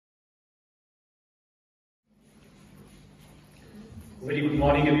Very good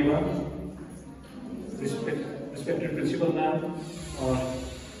morning, everyone. Respected principal ma'am,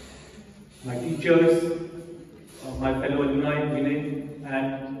 my teachers, my fellow alumni, Maneev,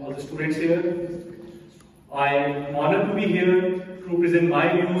 and all the students here. I am honored to be here to present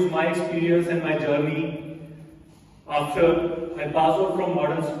my views, my experience, and my journey after I passed out from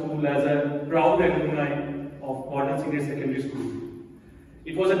modern school as a proud alumni of modern senior secondary school.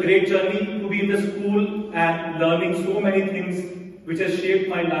 It was a great journey to be in the school and learning so many things which has shaped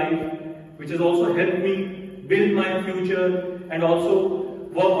my life, which has also helped me build my future and also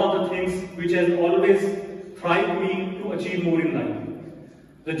work on the things which has always thrived me to achieve more in life.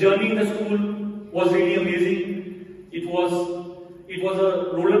 The journey in the school was really amazing. It was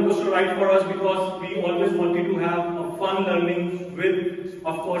a roller coaster ride for us because we always wanted to have a fun learning with,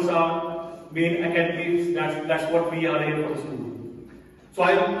 of course, our main academics. That's what we are here for the school. So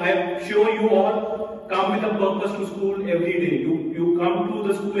I am sure you all come with a purpose to school every day. You come to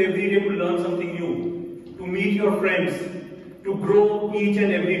the school every day to learn something new, to meet your friends, to grow each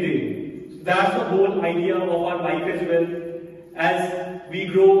and every day. That's the whole idea of our life as well. As we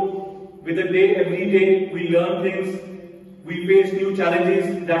grow with the day, every day we learn things, we face new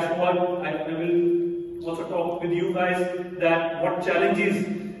challenges. That's what I will also talk with you guys, that what challenges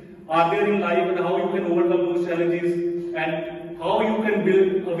are there in life and how you can overcome those challenges and how you can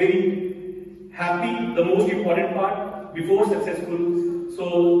build a very happy, the most important part, before successful,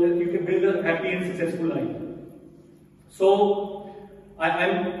 so that you can build a happy and successful life. So,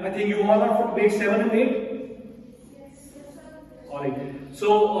 I think you all are for page 7 and 8? Alright.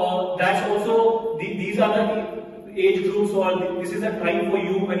 So, that's also, these are the age groups, or this is a time for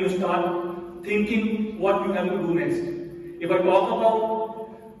you when you start thinking what you have to do next. If I talk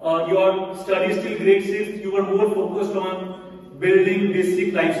about your studies till grade 6, you were more focused on building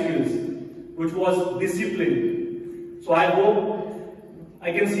basic life skills, which was discipline. So I hope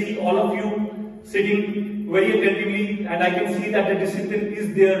I can see all of you sitting very attentively, and I can see that the discipline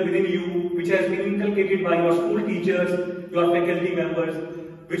is there within you, which has been inculcated by your school teachers, your faculty members,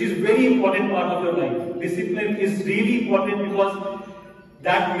 which is very important part of your life. Discipline is really important because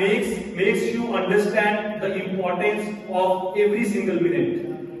that makes you understand the importance of every single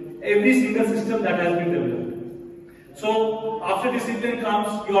minute, every single system that has been developed. So, after discipline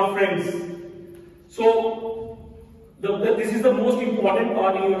comes your friends. So, this is the most important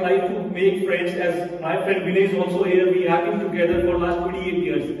part in your life, to make friends. As my friend Vinay is also here, we have been together for the last 28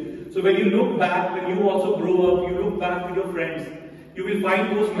 years. So, when you look back, when you also grow up, you look back with your friends, you will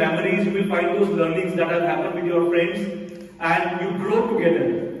find those memories, you will find those learnings that have happened with your friends, and you grow together.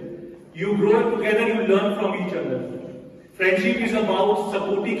 You grow together, you learn from each other. Friendship is about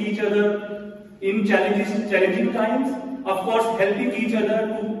supporting each other in challenging times, of course, helping each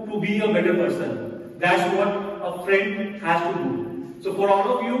other to be a better person. That's what a friend has to do. So for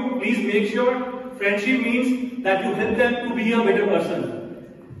all of you, please make sure friendship means that you help them to be a better person.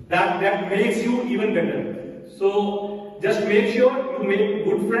 That makes you even better. So just make sure you make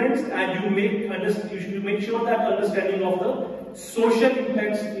good friends, and you should make sure that understanding of the social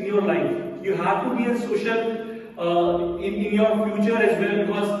impacts in your life. You have to be a social in your future as well,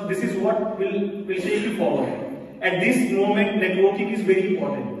 because this is what will take you forward. At this moment, networking is very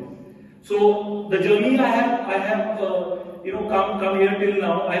important. So the journey I have come here till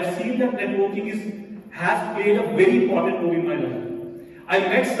now, I have seen that networking has played a very important role in my life. I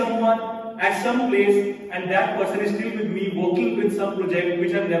met someone at some place, and that person is still with me, working with some project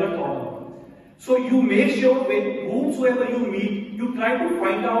which I've never thought of. So you make sure with whomsoever you meet, you try to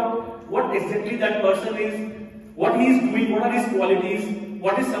find out what exactly that person is, what he is doing, what are his qualities,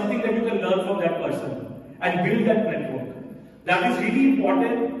 what is something that you can learn from that person, and build that network. That is really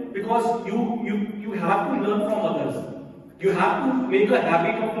important, because you have to learn from others. You have to make a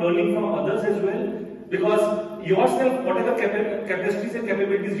habit of learning from others as well, because yourself, whatever capacities and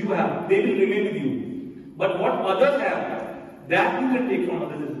capabilities you have, they will remain with you. But what others have, that you can take from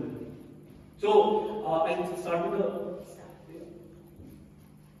others as well. So, I'll start with the...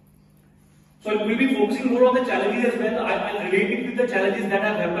 So we'll be focusing more on the challenges as well. I'll relate it with the challenges that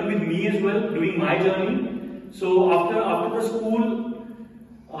have happened with me as well during my journey. So after the school,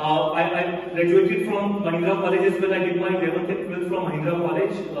 I graduated from Mahindra College as well. I did my 11th and 12th from Mahindra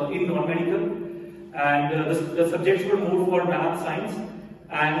College in non-medical, and the subjects were more for math, science,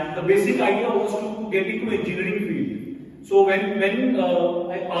 and the basic idea was to get into engineering field. So when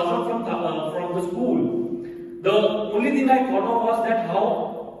I passed out from the school, the only thing I thought of was that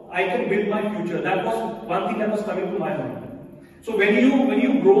how I can build my future. That was one thing that was coming to my mind. So when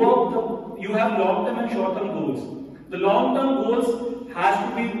you grow up, you have long-term and short-term goals. The long-term goals has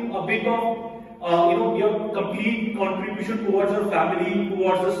to be a bit of your complete contribution towards your family,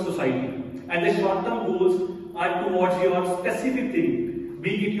 towards the society. And the short-term goals are towards your specific thing,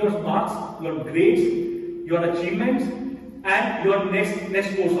 be it your marks, your grades, your achievements, and your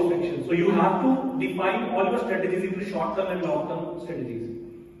next course of action. So you have to define all your strategies into short-term and long-term strategies.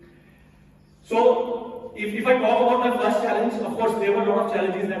 So if I talk about my first challenge, of course there were a lot of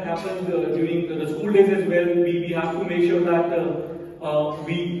challenges that happened during the school days as well. We have to make sure that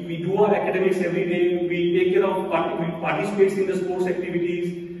we do our academics every day. We take care of participate in the sports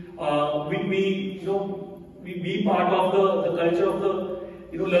activities. We be part of the culture of the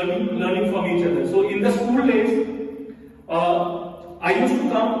learning from each other. So in the school days, I used to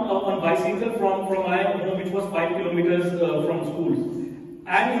come on bicycle from my home, which was 5 kilometers from school.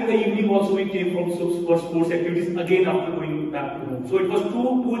 And in the evening also we came for sports activities again after going back to home. So it was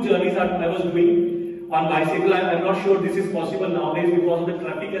two journeys that I was doing on bicycle. I'm not sure this is possible nowadays because of the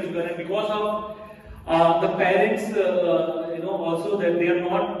traffic as well and because of the parents, also that they are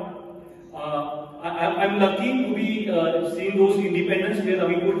not. I'm lucky to be seeing those independence where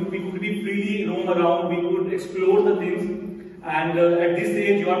we could be freely roam around, we could explore the things. And at this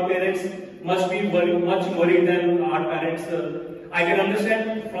age, your parents must be much worried than our parents. I can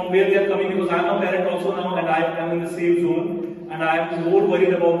understand from where they are coming because I'm a parent also now and I am in the same zone and I am more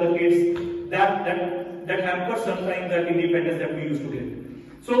worried about the kids that hampers sometimes that independence that we used to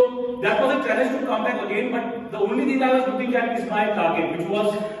get. So that was a challenge to come back again, but the only thing I was looking at is my target, which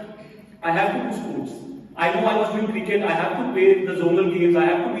was I have to do sports. I know I was doing cricket, I have to play the zonal games, I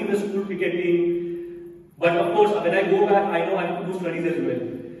have to be in the school cricket team. But of course, when I go back, I know I have to do studies as well.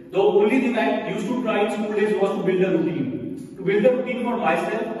 The only thing I used to try in school days was to build a routine. To build a routine for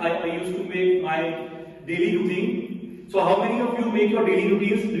myself, I used to make my daily routine. So how many of you make your daily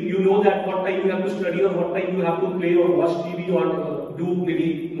routines? You know that what time you have to study or what time you have to play or watch TV or do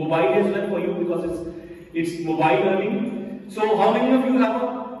maybe mobile as well for you because it's mobile learning. So how many of you have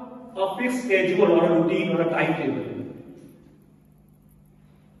a fixed schedule or a routine or a timetable?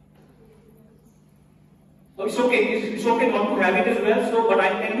 Oh, it's okay not to have it as well. So, but I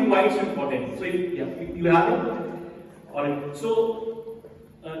tell you why it's important. So, if you have it. Alright. So,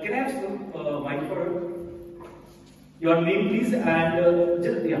 can I have some mic for your name, please, and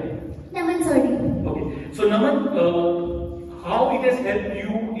Naman, sorry. Okay. So, Naman, how it has helped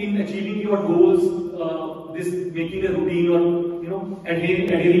you in achieving your goals? This making a routine or adhering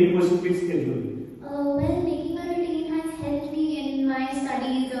to a fixed schedule. Well, making a routine has helped me in my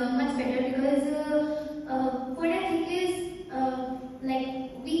studies much better because what I think is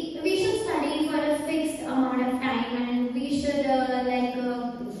we should study for a fixed amount of time and we should have a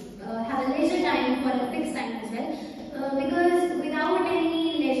leisure time for a fixed time as well because without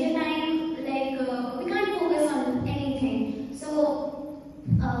any leisure time we can't focus on anything. So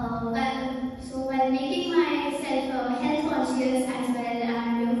while making myself health conscious as well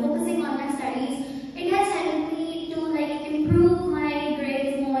and focusing on my studies, it has helped me to improve my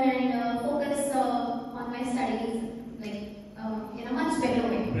grades more and focus on my studies in a much better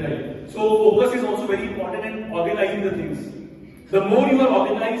way. Right. So focus is also very important in organizing the things. The more you are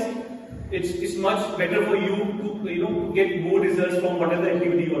organized, it's much better for you to get more results from whatever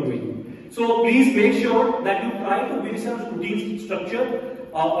activity you are doing. So please make sure that you try to build some routine structure.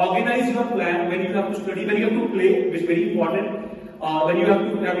 Organize your plan when you have to study, when you have to play, which is very important. When you have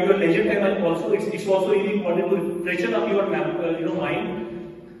to have your leisure time, and also it's also really important to freshen up your mind.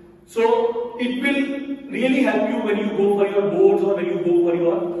 So it will really help you when you go for your boards or when you go for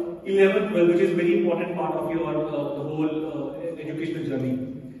your 11th, 12th, which is very important part of your the whole educational journey.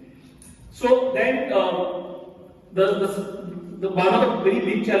 So then the one of the very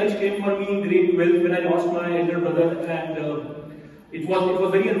big challenge came for me in grade 12 when I lost my elder brother, and it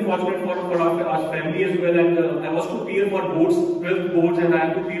was very unfortunate for our family as well, and I was to appear for boards, 12 boards, and I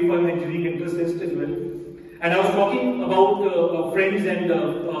had to appear for an engineering entrance test as well. And I was talking about friends and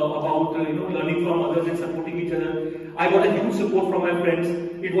about learning from others and supporting each other. I got a huge support from my friends.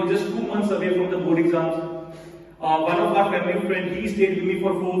 It was just 2 months away from the board exams. One of our family friends, he stayed with me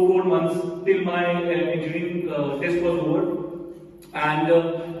for 4 months till my engineering test was over. And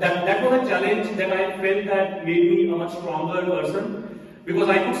that was a challenge that I felt that made me a much stronger person, because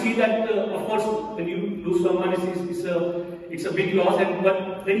I could see that of course when you lose someone it's a big loss,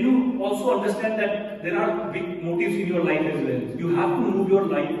 but then you also understand that there are big motives in your life as well. You have to move your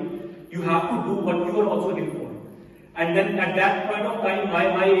life, you have to do what you are also here for. And then at that point of time,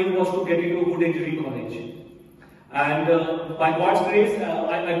 my aim was to get into a good engineering college. And by God's grace,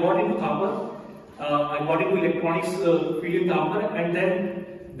 I got into Thapar. I got into electronics field in Thapar, and then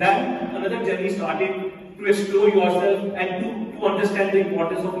another journey started to explore yourself and to understand the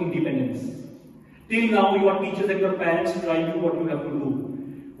importance of independence. Till now, your teachers and your parents tell you what you have to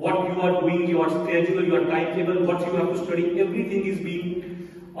do. What you are doing, your schedule, your timetable, what you have to study, everything is being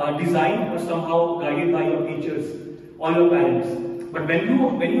designed or somehow guided by your teachers or your parents. But when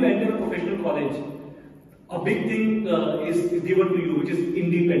you enter a professional college, a big thing is given to you, which is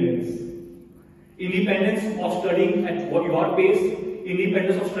independence. Independence of studying at your pace,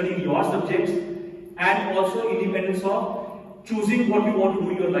 independence of studying your subjects, and also independence of choosing what you want to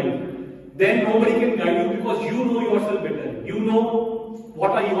do in your life. Then nobody can guide you because you know yourself better. You know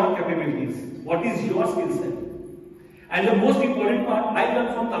what are your capabilities, what is your skill set. And the most important part I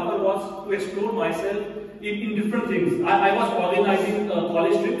learned from Thakur was to explore myself in different things. I was organizing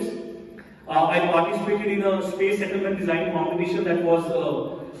college trips. I participated in a space settlement design competition that was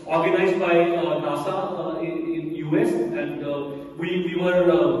organized by NASA in US, and we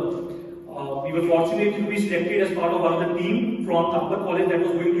were fortunate to be selected as part of one of the team from Thakur College that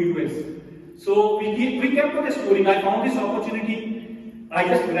was going to US. So we kept on exploring. I found this opportunity. I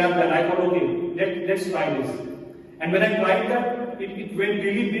just grabbed that. I thought, okay, let's try this. And when I tried that, it went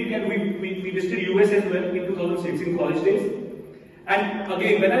really big, and we visited US as well in 2006 in college days. And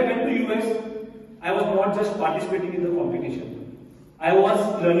again, when I went to US, I was not just participating in the competition. I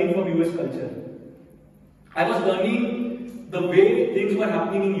was learning from US culture. I was learning the way things were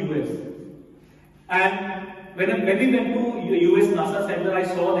happening in US. And when we went to US NASA Center, I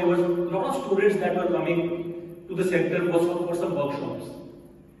saw there was a lot of students that were coming to the center for some workshops.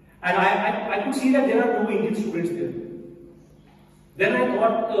 And I could see that there are no Indian students there. Then I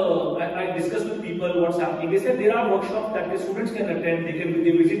thought, I discussed with people what's happening. They said there are workshops that the students can attend.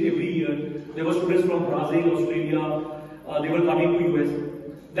 They visit every year. There were students from Brazil, Australia. They were coming to US.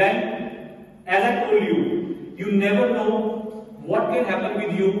 Then, as I told you, you never know what can happen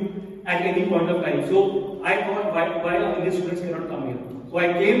with you at any point of time. So I thought, why Indian students cannot come here? So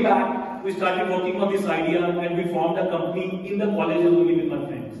I came back. We started working on this idea, and we formed a company in the college only with my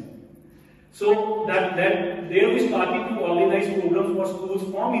friends. So there we started to organize programs for schools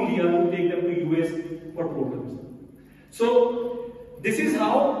from India to take them to US for programs. So this is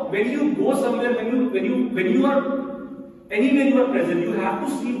how, when you go somewhere, when you are anywhere you are present, you have to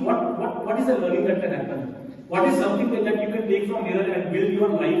see what is the learning that can happen. What is something that you can take from here and build your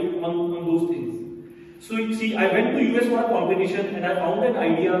life on those things. So you see, I went to US for a competition, and I found an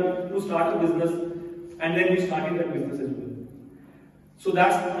idea to start a business, and then we started that business as well. So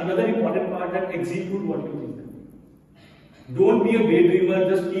that's another important part, that execute what you think. Don't be a daydreamer.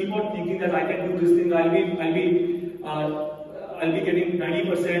 Just keep on thinking that I can do this thing. I'll be getting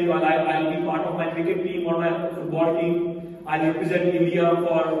 90%, or I'll be part of my cricket team or my football team. I'll represent India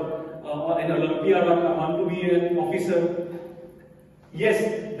for an Olympiad, or I want to be an officer.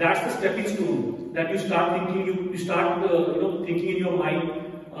 Yes, that's the stepping stone. That you start thinking. You start thinking in your mind.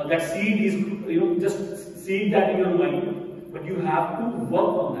 That seed is just seed that in your mind. But you have to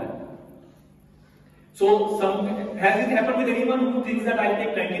work on that. So, has it happened with anyone who thinks that I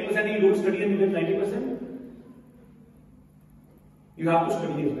take 90% and you don't study and you get 90%? You have to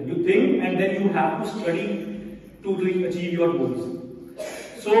study as well. You think, and then you have to study to achieve your goals.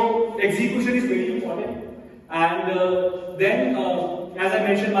 So, execution is very important. And then, as I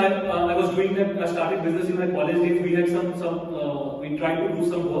mentioned, I was doing that. I started business in my college days. We had we tried to do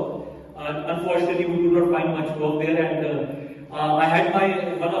some work. Unfortunately, we could not find much work there, and I had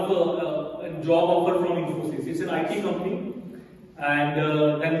one of the job offer from Infosys. It's an IT company,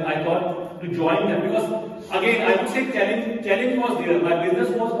 and then I thought to join them, because again I would say challenge was there. My business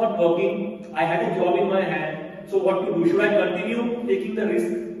was not working. I had a job in my hand. So what to do? Should I continue taking the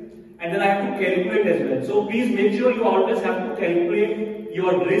risk? And then I have to calculate as well. So please make sure you always have to calculate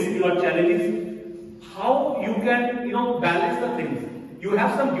your risk, your challenges, how you can balance the things. You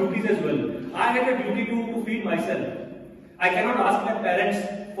have some duties as well. I had a duty to feed myself. I cannot ask my parents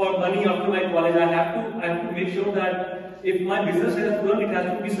for money after my college. I have to make sure that if my business has to run, it has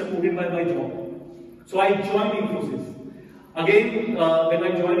to be supported by my job. So I joined Infosys. Again, when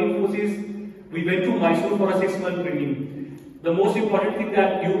I joined Infosys, we went to Mysore for a 6-month training. The most important thing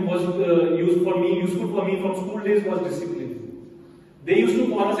that useful for me from school days was discipline. They used to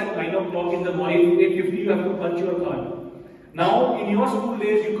call us at 9 o'clock in the morning. 8:50 you have to punch your card. Now, in your school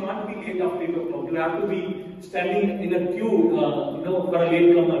days, you can't be late after 8 o'clock. You have to be standing in a queue, for a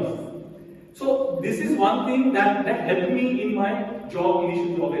latecomers. So, this is one thing that helped me in my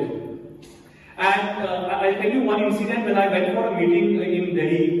initial job as well. And I'll tell you one incident. When I went for a meeting in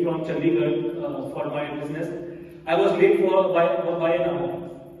Delhi from Chandigarh for my business, I was late by an hour.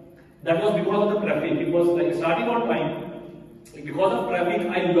 That was because of the traffic. It was starting on time. Because of traffic,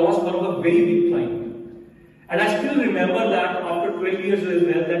 I lost one of a very big client. And I still remember that after 12 years as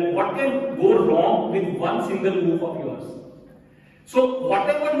well, that what can go wrong with one single move of yours. So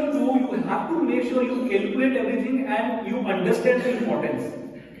whatever you do, you have to make sure you calculate everything and you understand the importance.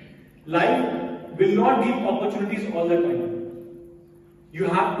 Life will not give opportunities all the time. You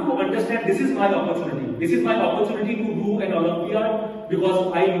have to understand, this is my opportunity. This is my opportunity to do an Olympiad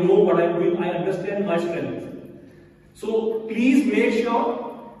because I know what I'm doing, I understand my strength. So please make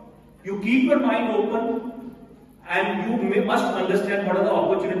sure you keep your mind open and you must understand what are the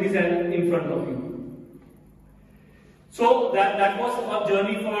opportunities in front of you. So that was a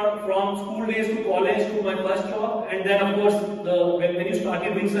journey from school days to college to my first job, and then of course when you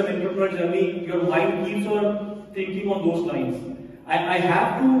started doing some entrepreneurial journey, your mind keeps on thinking on those lines. I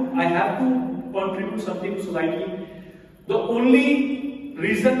have to contribute something to society. The only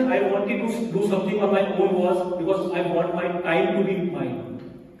reason I wanted to do something on my own was because I want my time to be mine.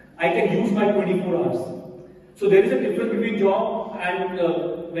 I can use my 24 hours. So there is a difference between job and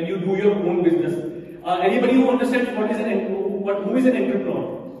when you do your own business. Anybody who understands who is an entrepreneur?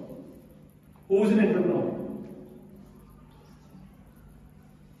 Who is an entrepreneur?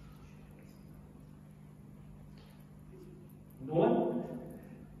 No one?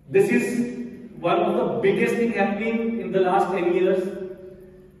 This is one of the biggest things happening in the last 10 years.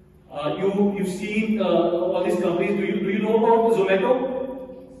 You've seen all these companies. Do you know about Zomato?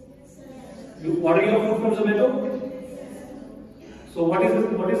 You order your food from Zomato? So what is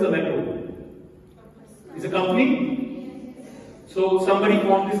Zomato? It's a company. So somebody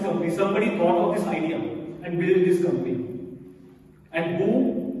formed this company. Somebody thought of this idea and built this company. And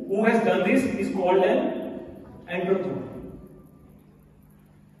who has done this is called an entrepreneur.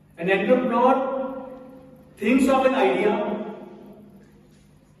 An entrepreneur thinks of an idea.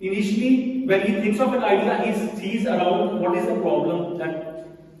 Initially, when he thinks of an idea, he sees around what is the problem that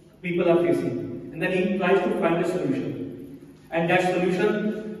people are facing. And then he tries to find a solution. And that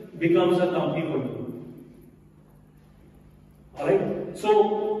solution becomes a company for you. Alright?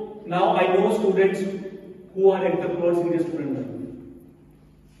 So, now I know students who are entrepreneurs in their student life.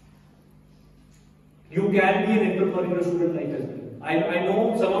 You can be an entrepreneur in your student life as well. I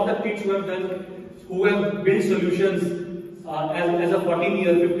know some of the kids who have built solutions as a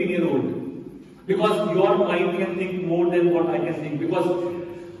 14-year, 15-year-old. Because your mind can think more than what I can think. Because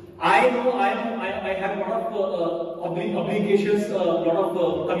I know I have a lot of obligations, a lot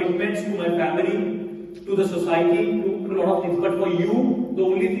of commitments to my family, to the society, to a lot of things. But for you, the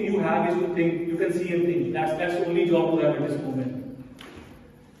only thing you have is to think. You can see and think. That's the only job you have at this moment.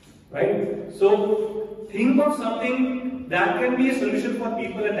 Right? So think of something that can be a solution for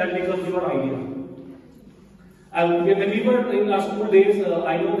people, and that becomes your idea. And when we were in our school days,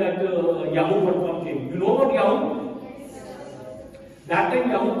 I know that Yahoo.com came. You know about Yahoo? That time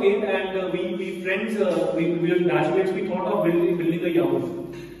Yahoo came, and we friends, we were graduates, we thought of building a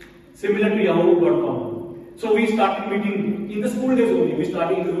Yahoo, similar to Yahoo.com. So we started meeting in the school days only. We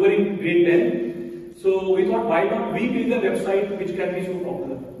were in grade 10. So we thought, why not we build a website which can be so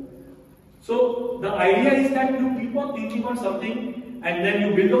popular? So the idea is that you keep on thinking on something, and then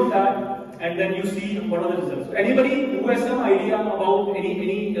you build on that, and then you see what are the results. So anybody who has some idea about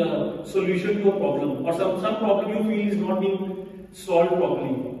any solution to a problem, or some problem you feel is not being solved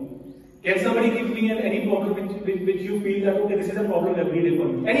properly, can somebody give me any problem which you feel that, okay, this is a problem every day for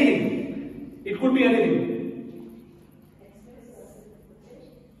me? Anything. It could be anything.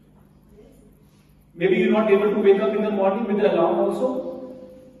 Maybe you're not able to wake up in the morning with the alarm also.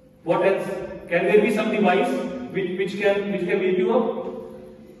 What else? Can there be some device which can wake you up?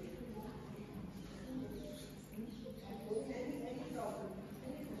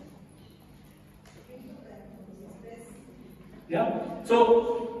 Yeah.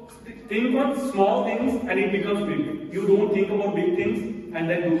 So think on small things and it becomes big. You don't think about big things and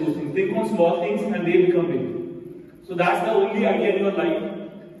then do those things. Think on small things and they become big. So that's the only idea in your life.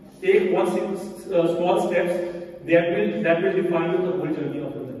 Take small steps that will define you the whole journey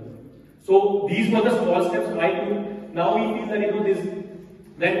of your life. So these were the small steps I took. Now we feel that this.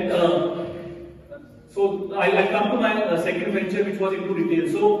 Then so I come to my second venture, which was into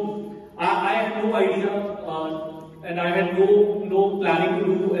retail. So I had no idea. And I had no planning to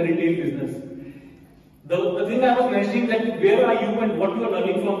do a retail business. The thing I was mentioning, that where are you and what you are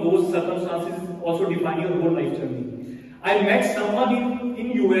learning from those circumstances also define your whole life journey. I met someone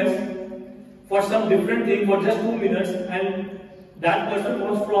in US for some different thing for just 2 minutes, and that person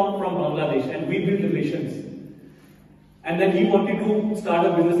was from Bangladesh, and we built relations. And then he wanted to start a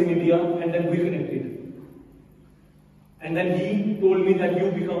business in India, and then we connected. And then he told me that you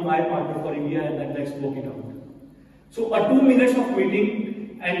become my partner for India, and then let's work it out. So a 2 minutes of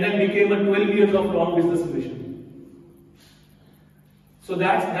meeting, and then became a 12 years of long business relation. So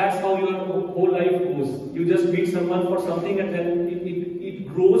that's how your whole life goes. You just meet someone for something, and then it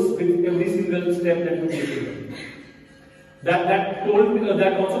grows with every single step that you take. That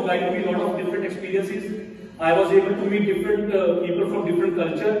also guided me a lot of different experiences. I was able to meet different people from different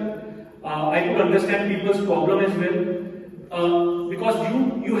culture. I could understand people's problem as well. Because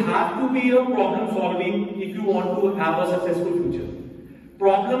you have to be a problem solving if you want to have a successful future.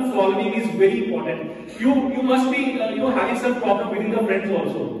 Problem solving is very important. You must be having some problem within the friends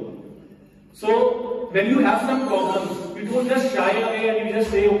also. So when you have some problems, you don't just shy away and you just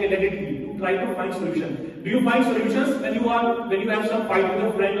say, okay, let it be. You try to find solution. Do you find solutions when you have some fight with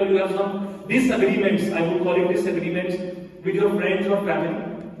a friend, or you have some disagreements? I would call it disagreements with your friends or family.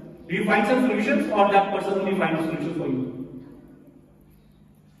 Do you find some solutions, or that person only finds a solution for you?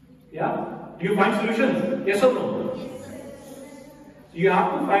 Yeah? Do you find solutions? Yes or no? You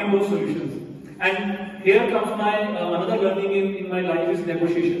have to find those solutions. And here comes my another learning in my life is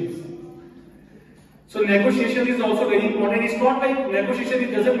negotiations. So negotiation is also very important. It's not like negotiation,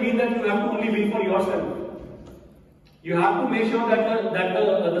 it doesn't mean that you have to only win for yourself. You have to make sure that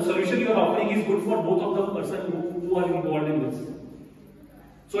the solution you are offering is good for both of the person who are involved in this.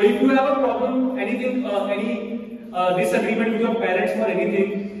 So if you have a problem, anything, any disagreement with your parents or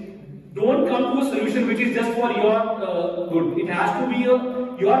anything, don't come to a solution which is just for your good. It has to be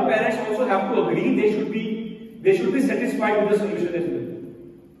your parents also have to agree. They should be satisfied with the solution as well.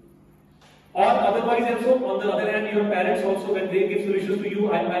 Or otherwise also, on the other hand, your parents also, when they give solutions to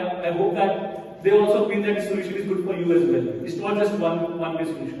you, I hope that they also feel that the solution is good for you as well. It's not just one-way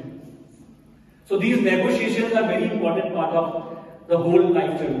solution. So these negotiations are very important part of the whole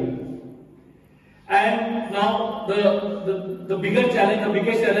life journey. And now the biggest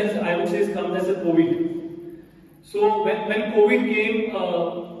challenge I would say is comes as a COVID. So when COVID came,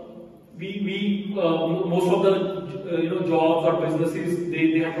 most of the jobs or businesses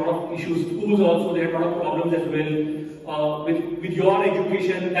they had a lot of issues. Schools also they had a lot of problems as well. With your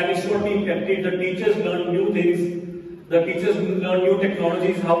education, that is surely impacted. The teachers learn new things. The teachers learn new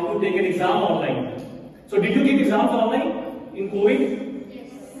technologies. How to take an exam online. So did you give exams online in COVID?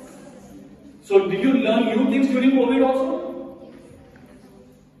 So did you learn new things during COVID also?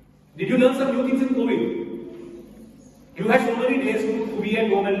 Did you learn some new things in COVID? You had so many days to be at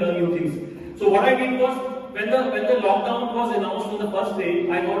home and learn new things. So what I did was, when the lockdown was announced on the first day,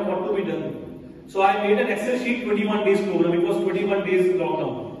 I thought what to be done. So I made an Excel sheet 21 days program. It was 21 days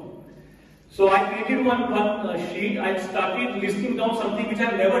lockdown. So I created one sheet. I started listing down something which I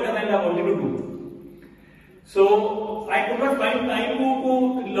have never done and I wanted to do. So I could not find time to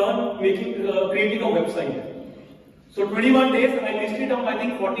learn creating a website. So 21 days I listed down I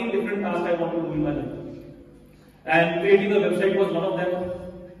think 14 different tasks I want to do in my life. And creating a website was one of them.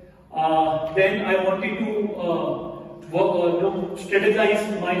 Then I wanted to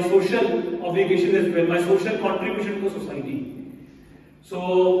strategize my social obligation as well, my social contribution to the society.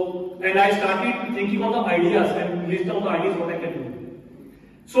 So, and I started thinking of the ideas and list down the ideas what I can do.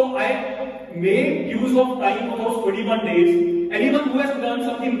 So I made use of time of those 21 days. Anyone who has learned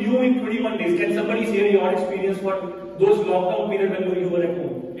something new in 21 days, can somebody share your experience for those lockdown period when you were at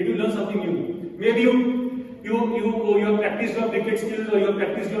home? Did you learn something new? Maybe you have practiced your cricket skills or you have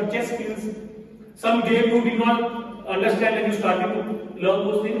practiced your chess skills. Some game you did not understand and you started to learn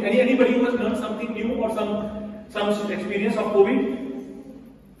those things. Anybody who has learned something new or some experience of COVID?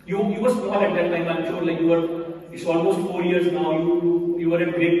 You were small at that time, I'm sure, like you were, it's almost 4 years now, you were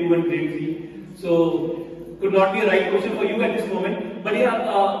in grade 2 and grade 3. So could not be a right question for you at this moment. But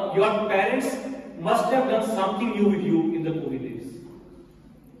yeah, your parents must have done something new with you in the COVID days.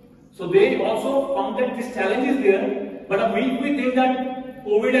 So they also found that this challenge is there, but we think that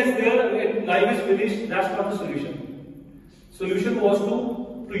COVID is there, life is finished, that's not the solution. Solution was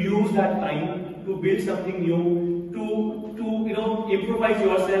to use that time to build something new, to improvise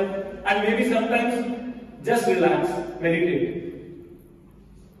yourself, and maybe sometimes just relax, meditate.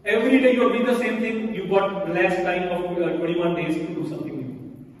 Every day you are doing the same thing, you got relaxed time of 21 days to do something new.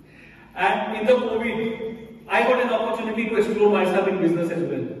 And in the COVID, I got an opportunity to explore myself in business as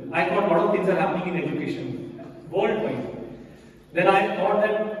well. I thought a lot of things are happening in education, worldwide. Then I thought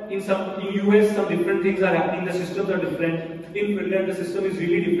that in US some different things are happening, the systems are different. In Finland the system is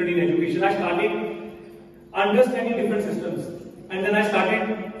really different in education. I started understanding different systems. And then I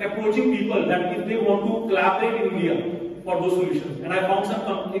started approaching people that if they want to collaborate in India for those solutions. And I found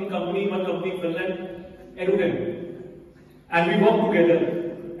one company in Finland, Eduten. And we worked together.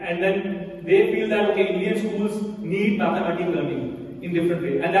 And then they feel that okay, Indian schools need mathematical learning in different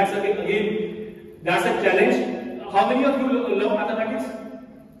ways. And that's again, that's a challenge. How many of you love mathematics?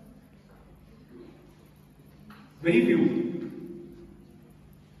 Very few.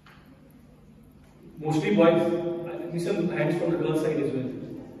 Mostly boys. I need some hands from the girl side as well.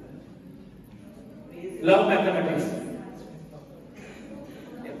 Love mathematics.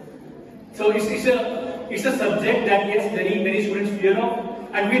 So it's a subject that yes, many students fear of,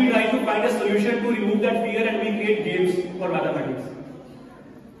 and we try to find a solution to remove that fear, and we create games for mathematics.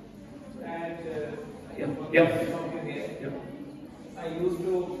 And yeah. I used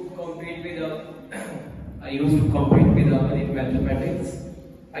to compete with in mathematics.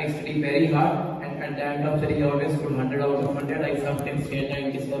 I studied very hard, and at the end of study, I always scored 100 out of 100. I sometimes get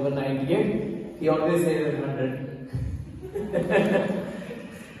 97, 98. He always says 100.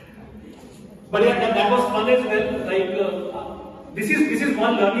 But yeah, that was fun as well. Like this is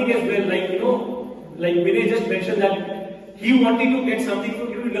one learning as well. Like like Maneev just mentioned that he wanted to get something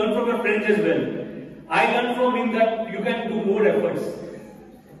from you, learn from your friends as well. I learned from him that you can do more efforts.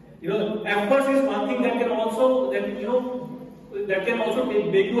 Efforts is one thing that can also make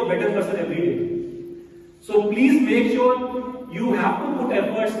you a better person every day. So please make sure you have to put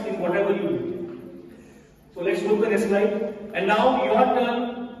efforts in whatever you do. So let's go to the next slide. And now your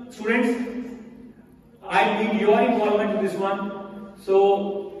turn, students. I need your involvement in this one.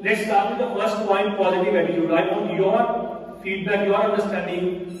 So let's start with the first point, positive attitude. I want your feedback, your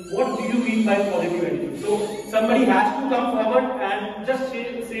understanding. What do you mean by positive attitude? So somebody has to come forward and just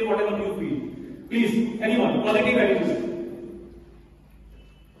say whatever you feel. Please, anyone, positive attitude.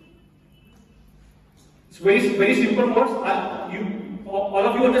 It's very simple words. All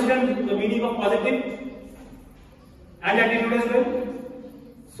of you understand the meaning of positive and attitude as well?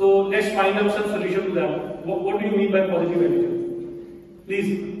 So let's find out some solution to that. What do you mean by positive attitude? Please.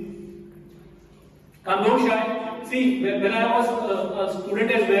 Come, don't shy. See, when I was a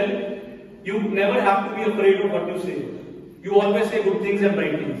student as well, you never have to be afraid of what you say. You always say good things and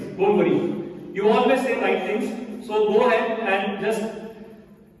right things. Don't worry. You always say right things. So go ahead and just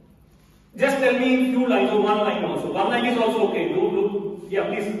tell me in few lines or one line also. One line is also okay. Yeah,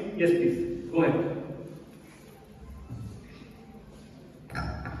 please. Yes, please. Go ahead.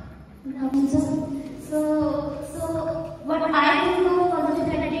 So what I think of positive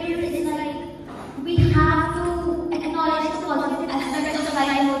attitude is like we have to acknowledge the positive aspects of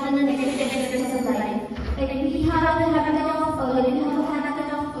life more than the negative aspects of life. Like we have the habit of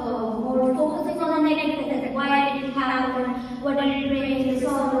more focusing on the negative aspect. Why did it happen? What did it bring? The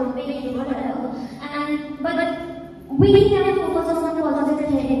sorrow, pain, whatever. But we never focus on the positive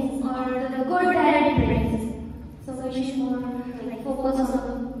things or the good that it brings. So we should more focus on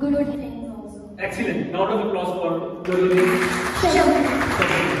the good things. Excellent. Round of applause for Guru. Sure.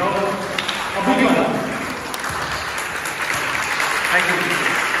 Thank you.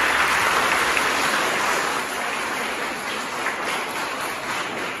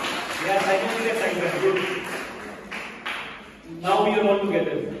 Yes, I can see that side. Good. Now we are all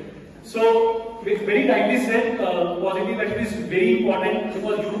together. So, very rightly said, positive attitude is very important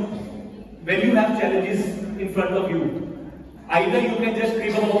because when you have challenges in front of you, either you can just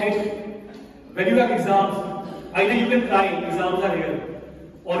scream about it. When you have exams, either you can cry, exams are here,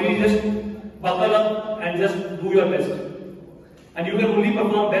 or you just buckle up and just do your best. And you can only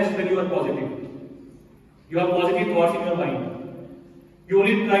perform best when you are positive. You have positive thoughts in your mind. You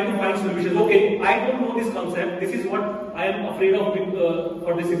only try to find solutions. Okay, I don't know this concept. This is what I am afraid of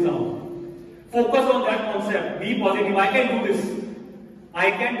for this exam. Focus on that concept. Be positive. I can do this.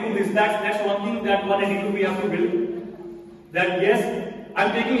 I can do this. That's one thing that one attitude we have to build. That yes,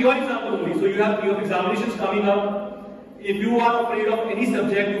 I'm taking your example only. So you have your examinations coming up. If you are afraid of any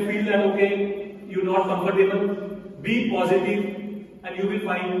subject, you feel that okay, you're not comfortable, be positive and you will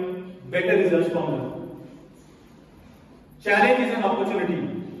find better results from that. Challenge is an opportunity.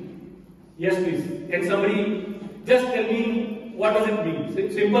 Yes, please. Can somebody just tell me what does it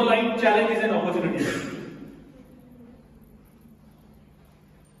mean? Simple line, challenge is an opportunity.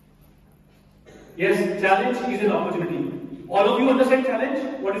 Yes, challenge is an opportunity. All of you understand challenge?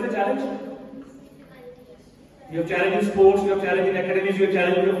 What is the challenge? You have challenge in sports, you have challenge in academics, you have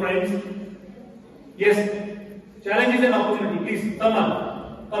challenge with your friends. Yes, challenge is an opportunity. Please, come on.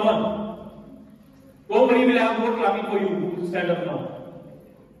 Don't worry, we'll have more clapping for you to stand up now.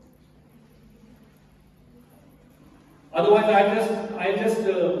 Otherwise, I just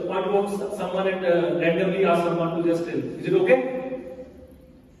point out someone and randomly ask someone to just tell. Is it okay?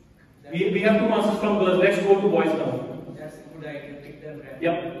 We have two answers from girls. Let's go to boys now. That's a good idea. Pick them right.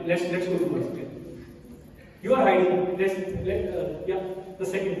 Yeah, let's go to boys. Okay. You are hiding. Yeah, the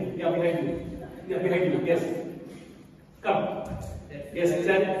second one. Yeah, behind you. Yeah, behind you. Yes. Come. Yes,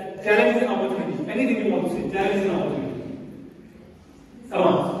 challenge is an opportunity. Anything you want to say, challenge is an opportunity. Come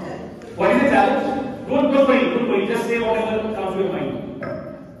on. What is the challenge? Don't worry. Just say whatever comes to your mind.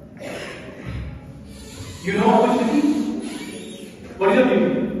 You know opportunity? What is your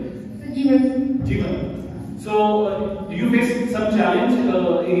name? Jeevan. Jeevan. So, do you face some challenge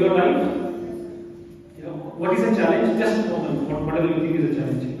in your life? You know, what is a challenge? Just whatever you think is a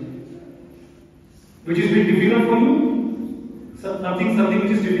challenge. Which is very difficult for you? Something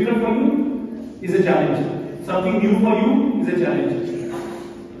which is difficult for you is a challenge. Something new for you is a challenge.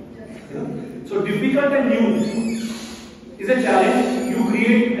 Yeah? So, difficult and new is a challenge. You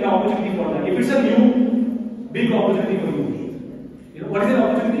create an opportunity for that. If it's a new, big opportunity for you. You know, what is an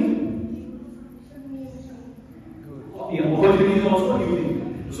opportunity? Yeah, opportunity is also a new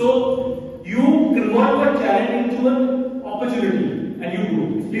thing. So, you convert your challenge into an opportunity and you grow.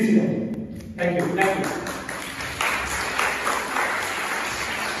 Please sit down. Thank you. Thank you.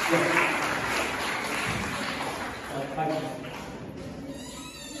 Yeah. Thank you.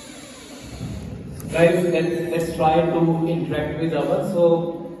 Guys, let's try to interact with Avan. So,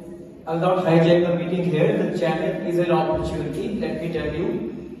 I'll not hijack the meeting here. The challenge is an opportunity. Let me tell you.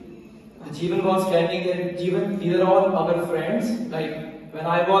 Jeevan was standing there. Jeevan, these are all our friends. Like when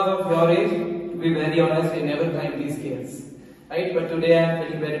I was of your age, to be very honest, I never climbed these stairs. Right? But today I am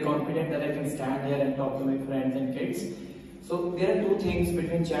feeling very confident that I can stand here and talk to my friends and kids. So there are two things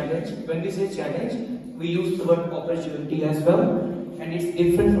between challenge. When we say challenge, we use the word opportunity as well. And it's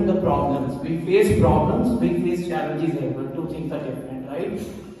different from the problems. We face problems, we face challenges as well. Two things are different, right?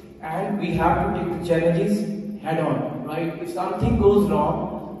 And we have to take the challenges head on, right? If something goes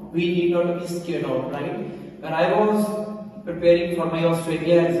wrong, we need not to be scared of, right? When I was preparing for my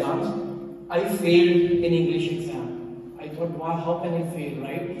Australia exams, I failed in English exam. I thought, wow, how can I fail,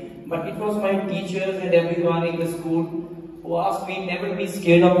 right? But it was my teachers and everyone in the school who asked me never be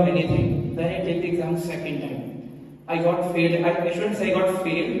scared of anything. Then I take the exam second time. I got failed. I shouldn't say I got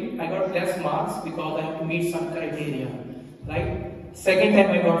failed. I got less marks because I have to meet some criteria, right? Second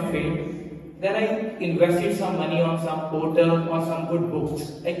time I got failed. Then I invested some money on some portal or some good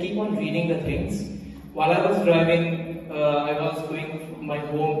books. I keep on reading the things. While I was driving, I was going from my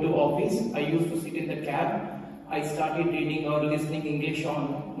home to office. I used to sit in the cab. I started reading or listening English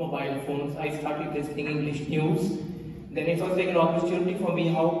on mobile phones. I started listening English news. Then it was like an opportunity for me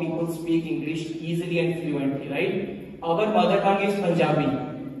how people speak English easily and fluently, right? Our mother tongue is Punjabi.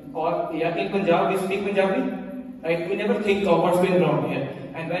 Or yeah, in Punjab we speak Punjabi, right? We never think of what's going wrong here.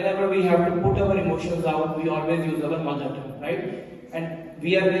 And whenever we have to put our emotions out, we always use our mother tongue, right? And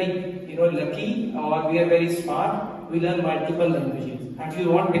we are very, lucky, or we are very smart. We learn multiple languages. And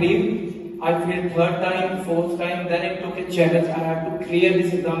you won't believe, I failed third time, fourth time. Then I took a challenge. I have to clear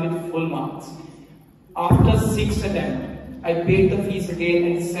this exam with full marks. After 6th attempt, I paid the fees again,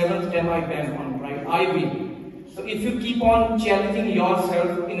 and 7th attempt I went on, right? I win. So if you keep on challenging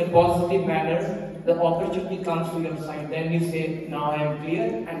yourself in a positive manner, the opportunity comes to your side. Then you say, now I am clear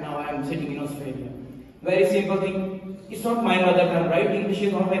and now I am sitting in Australia. Very simple thing. It's not my mother tongue, right? English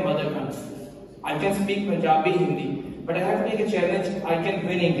is not my mother tongue. I can speak Punjabi, Hindi, but I have to take a challenge. I can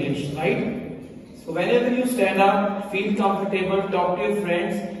win English, right? So whenever you stand up, feel comfortable, talk to your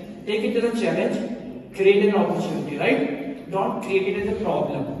friends, take it as a challenge, create an opportunity, right? Don't create it as a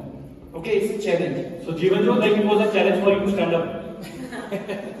problem. Okay, it's a challenge. So Jeevan, like it was a challenge for you to stand up.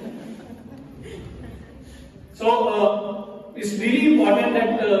 So, it's really important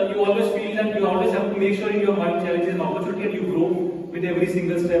that you always feel that you always have to make sure in your mind challenges and opportunity and you grow with every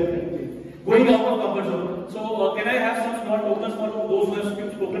single step. Going out of comfort zone. So, can I have some small tokens for those who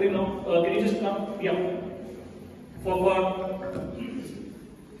have spoken in now? Can you just come? Yeah. For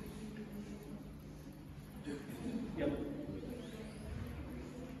yeah.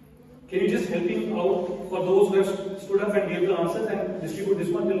 Can you just help him out for those who have stood up and gave the answers and distribute this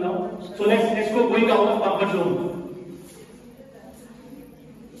one till now? So let's go going out of comfort zone.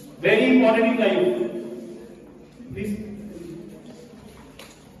 Very important in life. Please.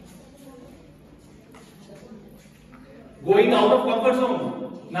 Going out of comfort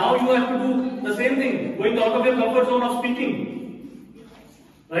zone. Now you have to do the same thing. Going out of your comfort zone of speaking.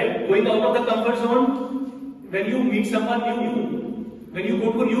 Right? Going out of the comfort zone when you meet someone new. When you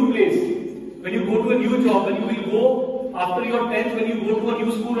go to a new place, when you go to a new job, when you will go after your 10th, when you go to a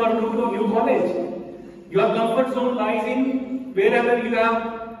new school or go to a new college, your comfort zone lies in wherever you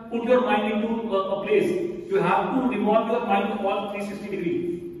have put your mind into a place. You have to revolve your mind all 360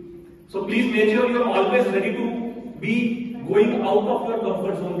 degrees. So please make sure you are always ready to be going out of your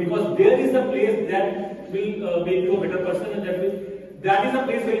comfort zone, because there is a place that will make you a better person, and that is the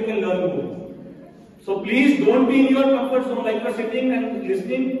place where you can learn more. So please don't be in your comfort zone like you are sitting and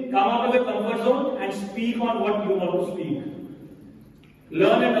listening. Come out of your comfort zone and speak on what you want to speak.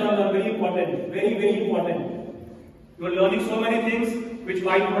 Learn and learn are very important. Very, very important. You are learning so many things which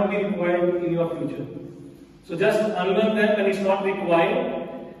might not be required in your future. So just unlearn them when it's not required,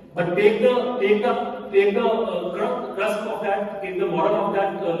 but take the crust of that, take the moral of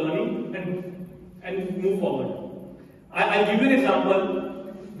that learning and move forward. I'll give you an example.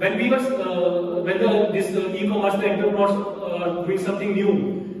 When we were this e-commerce, the entrepreneurs doing something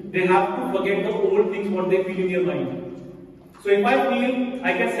new, they have to forget the old things what they feel in their mind. So if I feel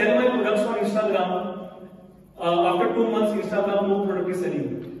I can sell my products on Instagram, after 2 months Instagram no product is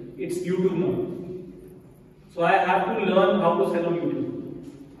selling. It's YouTube now. So I have to learn how to sell on YouTube.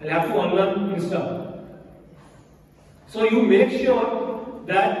 I have to unlearn Insta. So you make sure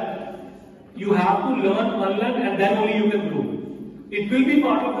that you have to learn, unlearn, and then only you can grow. It will be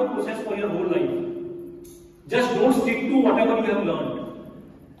part of the process for your whole life. Just don't stick to whatever you have learned.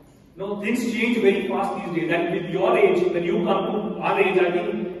 No, things change very fast these days. And with your age, when you come to our age, I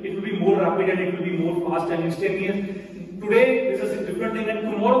think it will be more rapid and it will be more fast and instantaneous. Today, this is a different thing, and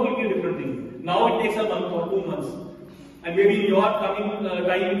tomorrow will be a different thing. Now it takes a month or 2 months, and maybe in your coming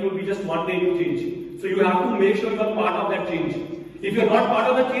time it will be just 1 day to change. So you have to make sure you are part of that change. If you are not part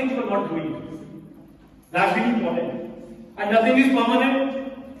of the change, you are not doing it. That's really important. And nothing is permanent.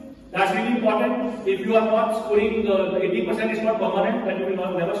 That's really important. If you are not scoring 80%, is not permanent, then you will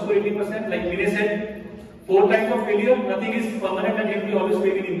not never score 80%. Like Maneev said, 4 times of failure, nothing is permanent, and you will always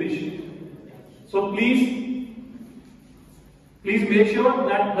fail in English. So please make sure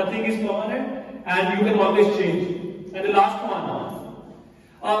that nothing is permanent and you can always change. And the last one,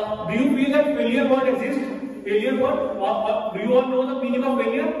 do you feel that failure word exists? Failure word? Do you all know the meaning of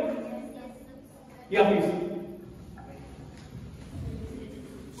failure? Yeah, please.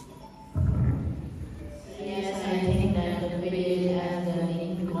 Yes, I think that the failure has a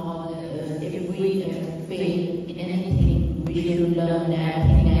meaning because if we fail in anything, we should learn that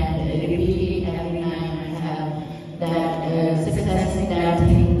thing and repeat it every time and have that success in that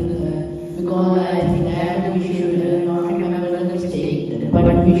thing. Because I think that we should not remember the mistake, but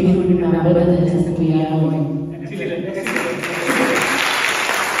we should remember the lesson we are learning.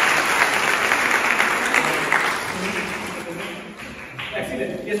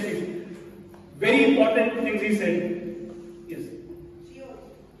 Excellent. Yes, please. Very important things he said. Yes.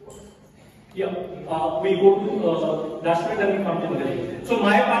 Yeah. We go to that's where then we come together. So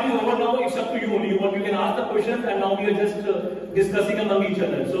my part is over now. It's up to you only. You can ask the questions, and now we are just discussing among each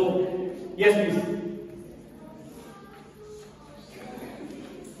other. So yes, please.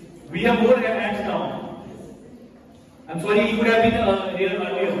 We have more hands now. I'm sorry, he could have been here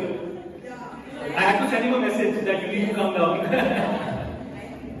earlier. I had to send him a message that you need to come down.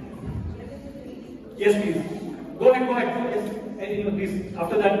 Yes, please. Go ahead. Yes. Please.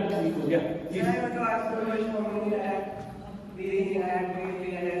 After that, we go. Yeah. Please. I want to ask a question about that. We did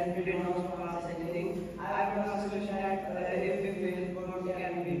not pass anything. I want to ask a question if we fail, what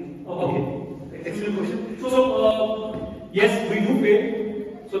can we do? Okay. Excellent question. So yes, we do fail.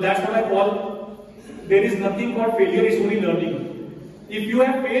 So that's what I call. There is nothing called failure. It's only learning. If you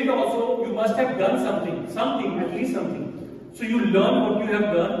have failed, also you must have done something, at least something. So you learn what you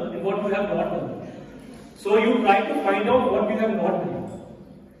have done and what you have not done. So you try to find out what you have not done,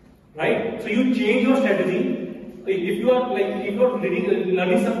 right? So you change your strategy. If you are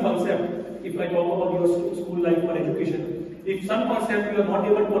learning some concept, if I talk about your school life or education, if some concept you are not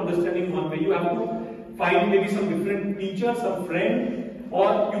able to understand in one way, you have to find maybe some different teacher, some friend,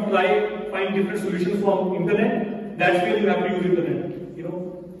 or you find different solutions from internet. That's where you have to use internet,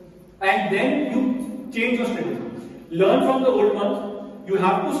 and then you change your strategy. Learn from the old ones. You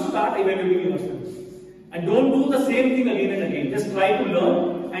have to start evaluating yourselves. And don't do the same thing again and again. Just try to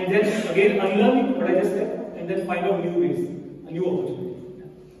learn and then again unlearn what I just said and then find out new ways, a new opportunity.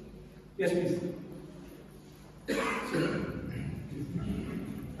 Yes, please.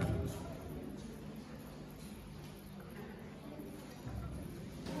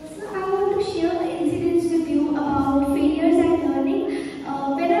 So I want to share incidents with you about failures and learning.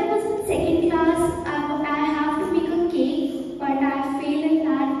 When I was in second class, I have to make a cake, but I failed in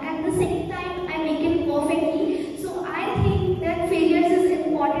that. At the same time, I make it perfectly. So I think that failures is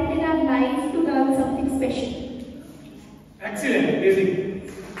important in our life to learn something special. Excellent, amazing.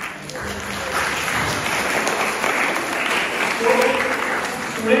 So,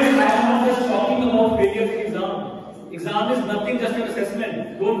 students, I am not just talking about failures in exam. Exam is nothing, just an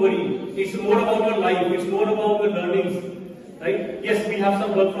assessment. Don't worry. It's more about your life. It's more about your learnings. Right? Yes, we have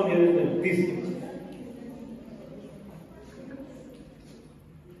some work from here as well. Please.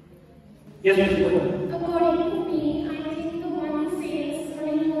 Yes, please. According to me, I think the one who fails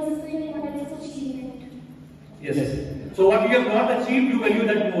learning knows the importance of achievement. Yes. So what you have not achieved, you value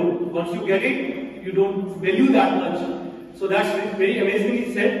that more. Once you get it, you don't value that much. So that's very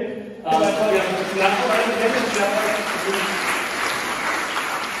amazingly said.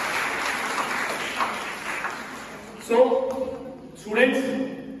 So, students,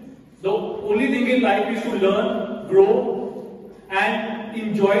 the only thing in life is to learn, grow, and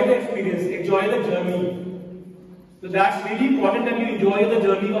enjoy the experience, enjoy the journey. So that's really important that you enjoy the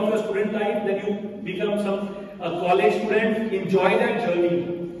journey of your student life, that you become a college student, enjoy that journey,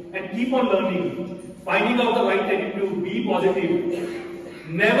 and keep on learning, finding out the right attitude, be positive.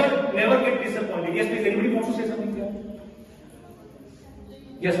 Never get disappointed. Yes, please. Anybody wants to say something here?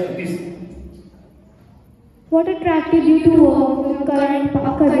 Yes, please. What attracted you to your current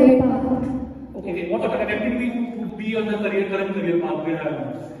career path? Okay, what attracted me to be on the current career path where I am?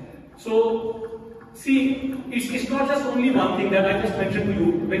 So, see, it's not just only one thing that I just mentioned to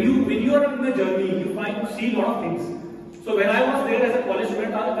you. When you are in the journey, you see a lot of things. So when I was there as a college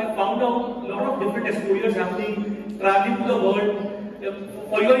student, I found out a lot of different exposures happening, traveling to the world.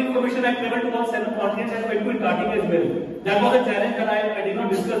 For your information, I traveled to all 7 continents and went to Antarctica as well. That was a challenge that I did not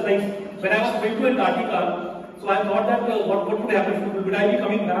discuss. Like when I was going to Antarctica, so I thought that what would happen? Would I be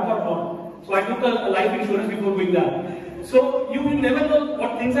coming back or not? So I took a life insurance before doing that. So you will never know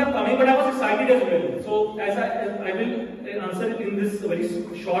what things are coming, but I was excited as well. So as I will answer it in this very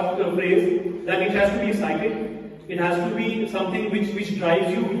short phrase, that it has to be excited. It has to be something which drives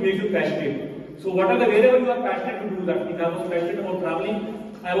you, which makes you passionate. So wherever you are passionate to do that. If I was passionate about traveling,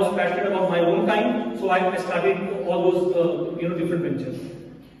 I was passionate about my own time, so I started all those different ventures.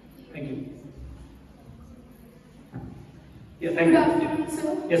 Thank you. Yes, thank you. Good afternoon,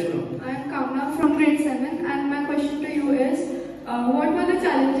 sir. Yes, ma'am. I am Kamna from grade 7, and my question to you is, what were the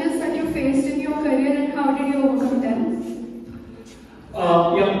challenges that you faced in your career and how did you overcome them?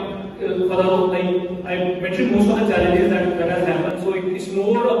 I mentioned most of the challenges that has happened. So it's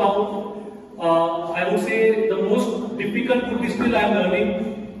more about, I would say, the most difficult could be still I am learning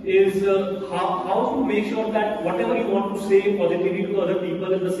is how to make sure that whatever you want to say positively to other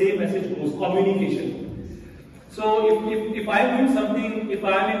people, the same message goes. Communication. So if I am doing something, if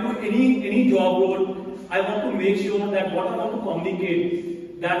I am into any job role, I want to make sure that what I want to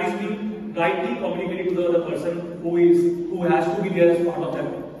communicate, that is being rightly communicated to the other person who has to be there as part of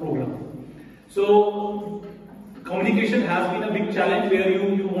that program. So communication has been a big challenge where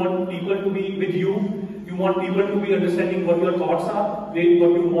you want people to be with you, you want people to be understanding what your thoughts are, what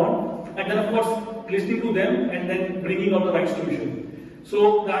you want, and then of course listening to them and then bringing out the right solution.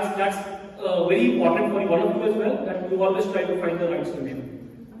 So that's very important for all of you as well, that you always try to find the right solution.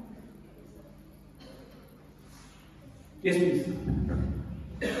 Yes, please.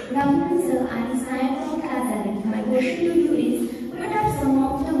 Good afternoon, sir. I am Sai from class 11. My question to you is, what are some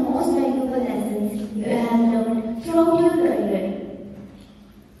of the most valuable lessons you have learned throughout your career?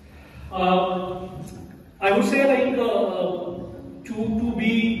 I would say like to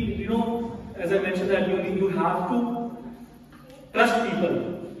be, as I mentioned that you have to trust people.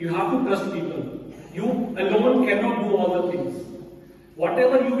 You have to trust people. You alone cannot do all the things.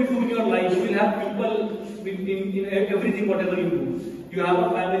 Whatever you will do in your life, you will have people in everything, whatever you do. You have a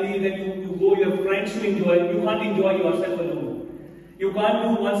family, then you go, you have friends to enjoy. You can't enjoy yourself alone. You can't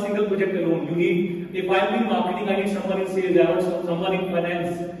do one single project alone. You need, if I'm in marketing, I need someone in sales, I want someone in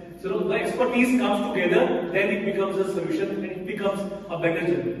finance. So the expertise comes together, then it becomes a solution and it becomes a better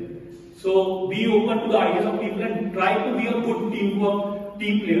journey. So be open to the ideas of people and try to be a good team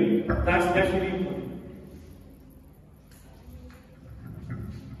player. That's really important.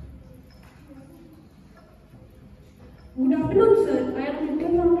 Good afternoon, sir. I am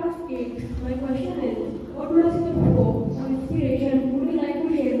Eduten from class 8. My question is, what message of hope or inspiration would you like to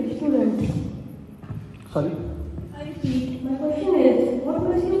share with students? Sorry? I repeat, my question is, what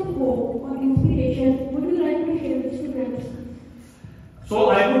message of hope or inspiration would you like to share with students? So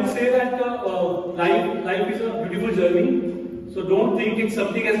I would say that life is a beautiful journey. So don't think it's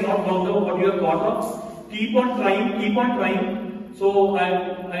something has not worked out what you have thought of. Keep on trying, keep on trying. So I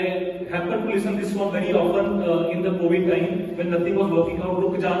happen to listen this song very often in the COVID time when nothing was working out.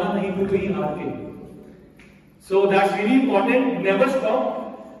 Ruk jana nahi to kahin haar ke. So that's really important. Never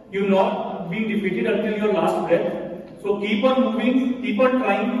stop. You're not being defeated until your last breath. So keep on moving, keep on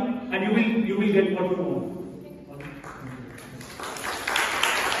trying, and you will get what you want.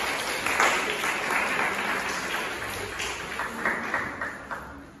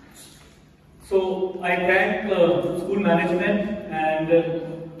 So I thank school management and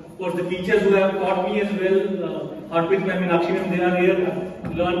of course the teachers who have taught me as well. Harpreet ma'am and Akhil ma'am, they are here.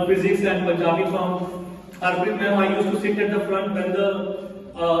 Learn physics and Punjabi from Harpreet ma'am. I used to sit at the front when the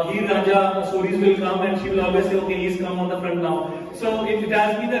Heer Raja stories will come, and she will always say, okay, he's come on the front now. So it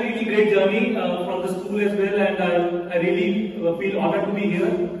has been a really great journey from the school as well, and I really feel honored to be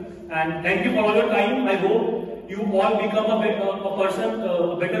here. And thank you for all your time. I hope you all become a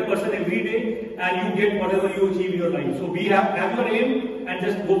better person every day, and you get whatever you achieve in your life. So have your aim and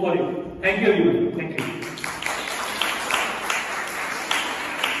just go for it. Thank you everyone. Thank you.